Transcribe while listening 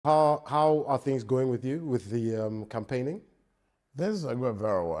How are things going with you with the campaigning? Things are going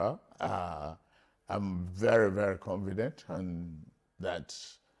very well. I'm very, very confident that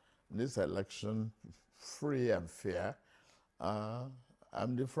this election, free and fair, uh,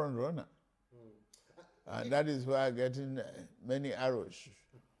 I'm the front runner. And that is why I'm getting many arrows.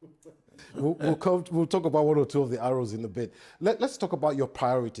 We'll talk about one or two of the arrows in a bit. Let's talk about your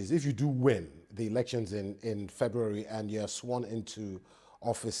priorities. If you do win the elections in February and you're sworn into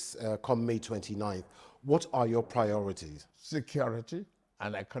office come May 29th, what are your priorities? Security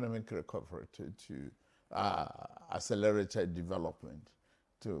and economic recovery to accelerated development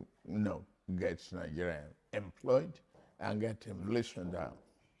to get Nigeria employed and get inflation down.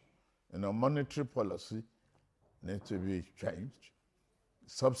 Monetary policy needs to be changed.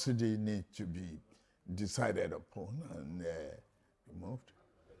 Subsidy needs to be decided upon and removed.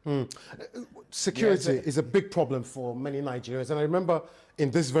 Security Yes, is a big problem for many Nigerians. And I remember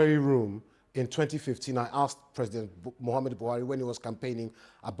in this very room in 2015, I asked President Muhammad Buhari when he was campaigning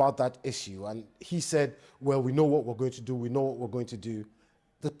about that issue. And he said, well, we know what we're going to do. We know what we're going to do.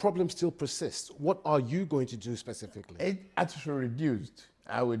 The problem still persists. What are you going to do specifically? it actually reduced.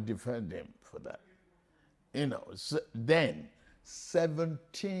 I would defend him for that. Then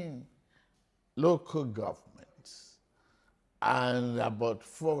 17 local governments and about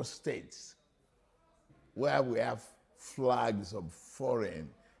 4 states where we have flags of foreign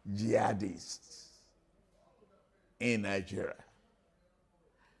jihadists in Nigeria.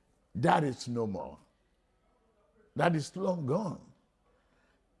 That is no more. That is long gone.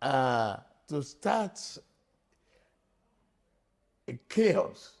 To start a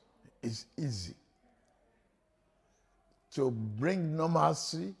chaos is easy. To bring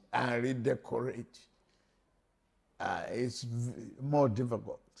normalcy and redecorate is more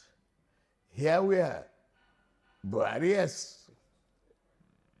difficult. Here we are. Buhari has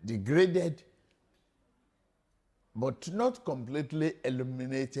degraded, but not completely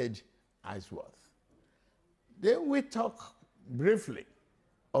eliminated Iceworth. Then we talk briefly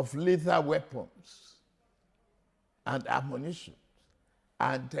of lethal weapons and ammunition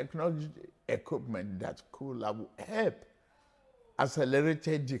and technology equipment that could have helped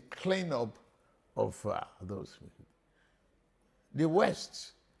accelerated the cleanup of those people. The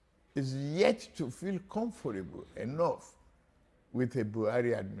West is yet to feel comfortable enough with a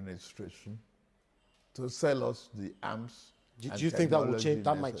Buhari administration to sell us the arms. Do you think that will change?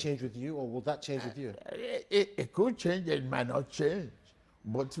 That might change with you, or will that change with you? It could change, it might not change.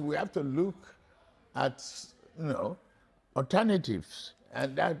 But we have to look at, alternatives.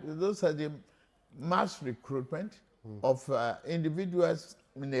 And those are the mass recruitment of individuals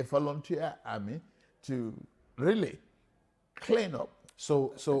in a volunteer army to really clean up.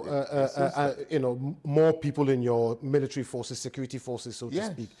 So, more people in your military forces, security forces, so to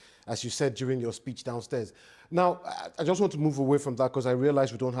Yes. speak, as you said during your speech downstairs. Now, I just want to move away from that because I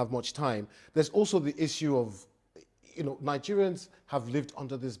realize we don't have much time. There's also the issue of, Nigerians have lived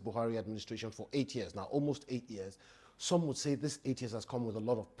under this Buhari administration for 8 years now, almost 8 years. Some would say this 8 years has come with a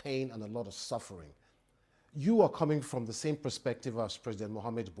lot of pain and a lot of suffering. You are coming from the same perspective as President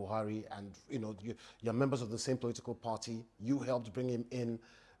Muhammad Buhari, and you're members of the same political party. You helped bring him in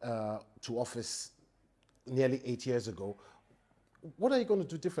to office nearly 8 years ago. What are you going to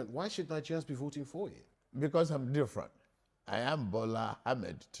do different? Why should Nigerians be voting for you? Because I'm different. I am Bola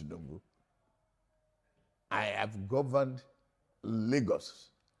Ahmed Tinubu. I have governed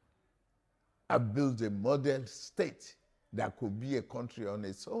Lagos. I've built a model state that could be a country on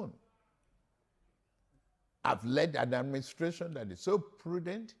its own. I've led an administration that is so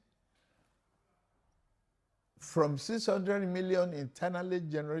prudent. From 600 million internally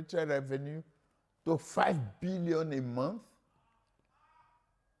generated revenue to 5 billion a month.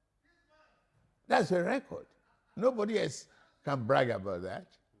 That's a record. Nobody else can brag about that.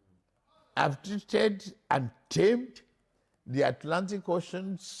 I've treated and tamed the Atlantic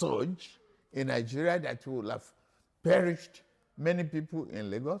Ocean surge in Nigeria that will have perished many people in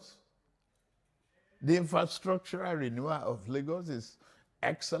Lagos. The infrastructural renewal of Lagos is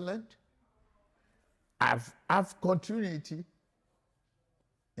excellent. I've continuity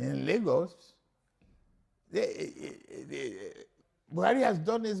in Lagos. Buhari has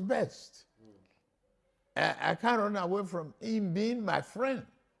done his best. I can't run away from him being my friend,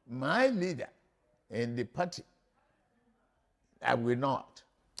 my leader in the party. I will not.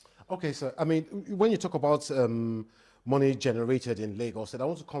 Okay, so I mean, when you talk about money generated in Lagos, and I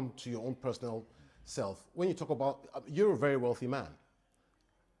want to come to your own personal self. When you talk about, you're a very wealthy man.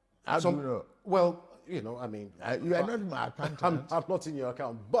 How do you know? Well, I mean, You are not my accountant. I'm not in your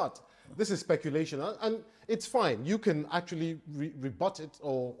account, but this is speculation, and it's fine. You can actually rebut it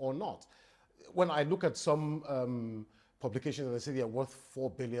or not. When I look at some publications and they say they're worth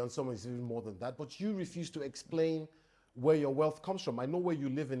 4 billion, some is even more than that, but you refuse to explain where your wealth comes from. I know where you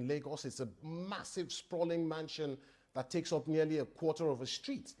live in Lagos. It's a massive, sprawling mansion that takes up nearly a quarter of a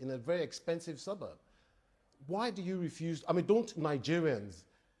street in a very expensive suburb. Why do you refuse? I mean, don't Nigerians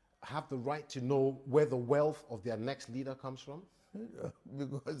have the right to know where the wealth of their next leader comes from?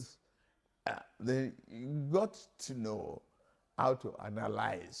 Because they got to know how to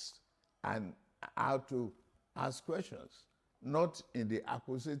analyze and how to ask questions, not in the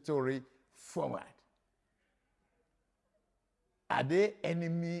accusatory format. Are they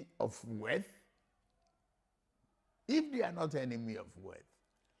enemy of wealth? If they are not enemy of wealth,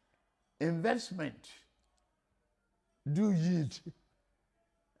 investment do yield.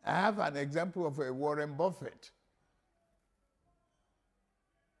 I have an example of a Warren Buffett,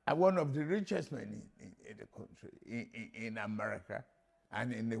 one of the richest men in the country, in America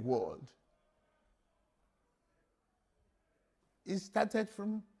and in the world. He started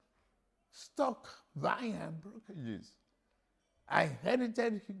from stock buying and brokerages. I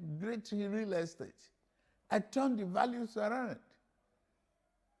inherited great real estate. I turned the values around.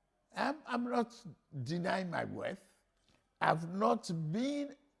 I'm not denying my wealth. I've not been,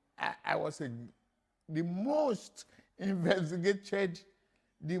 I was the most investigated,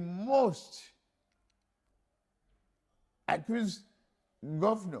 the most accused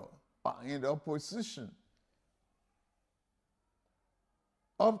governor in the opposition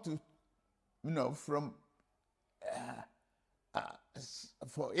up to, from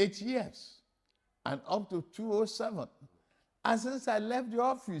for 8 years and up to 2007. And since I left the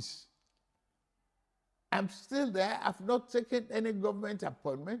office, I'm still there. I've not taken any government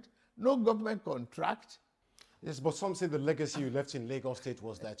appointment, no government contract. Yes, but some say the legacy you left in Lagos State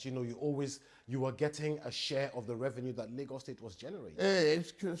was that, you were getting a share of the revenue that Lagos State was generating. Hey,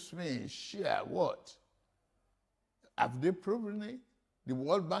 excuse me, share what? Have they proven it? The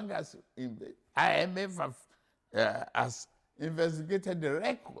World Bank has, IMF has investigated the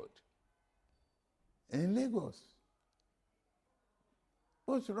record in Lagos.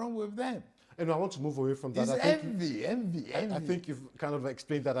 What's wrong with them? And I want to move away from that. It's envy. I think you've kind of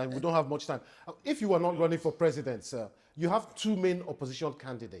explained that, and we don't have much time. If you were not running for president, sir, you have two main opposition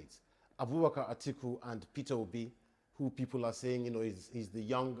candidates, Abubakar Atiku and Peter Obi, who people are saying, he's the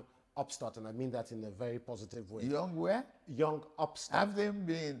young upstart, and I mean that in a very positive way. Young where? Young upstart. Have they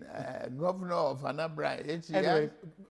been governor of Anambra 8 years? Anyway,